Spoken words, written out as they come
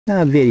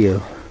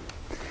Video.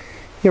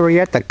 Here we're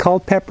at the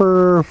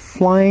Culpeper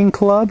Flying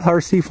Club,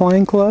 RC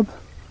Flying Club,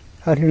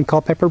 out here in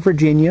Culpeper,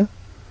 Virginia.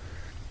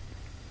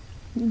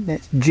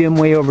 That's Jim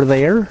way over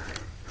there,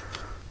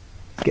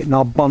 getting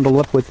all bundled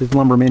up with his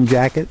lumberman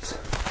jackets.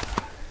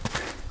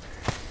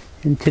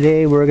 And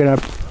today we're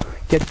gonna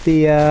get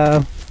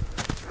the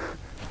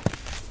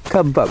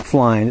Cub Buck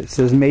flying. It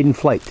says maiden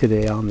flight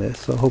today on this,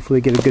 so hopefully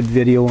get a good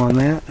video on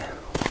that.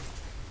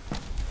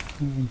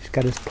 He's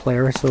got his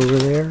Polaris over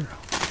there.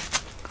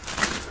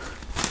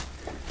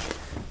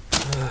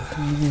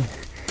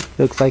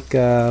 Looks like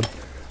a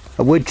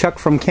woodchuck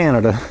from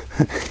Canada.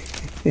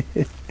 Yeah,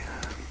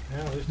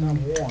 at least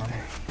I'm warm.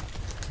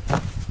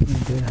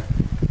 And,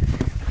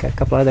 got a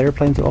couple other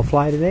airplanes that will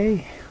fly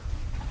today.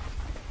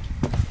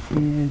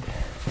 And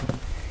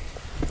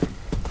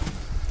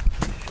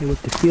show you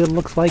what the field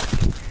looks like.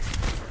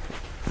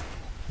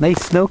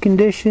 Nice snow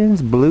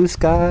conditions, blue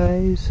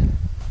skies,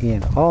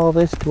 and all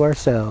this to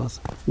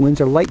ourselves.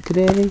 Winds are light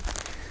today.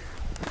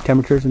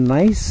 Temperatures are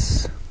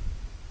nice.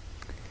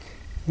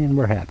 And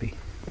we're happy.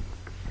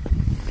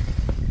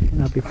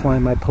 And I'll be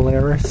flying my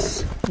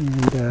Polaris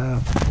and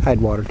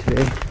Tidewater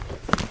today.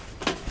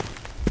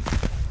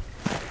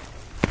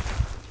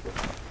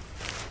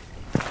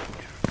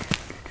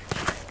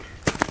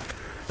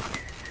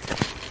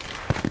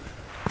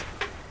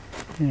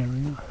 There we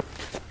go.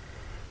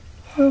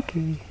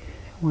 Okay,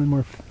 one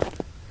more.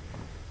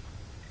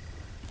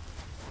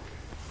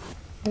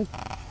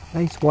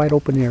 Nice wide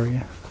open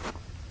area.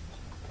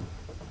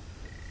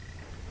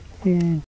 And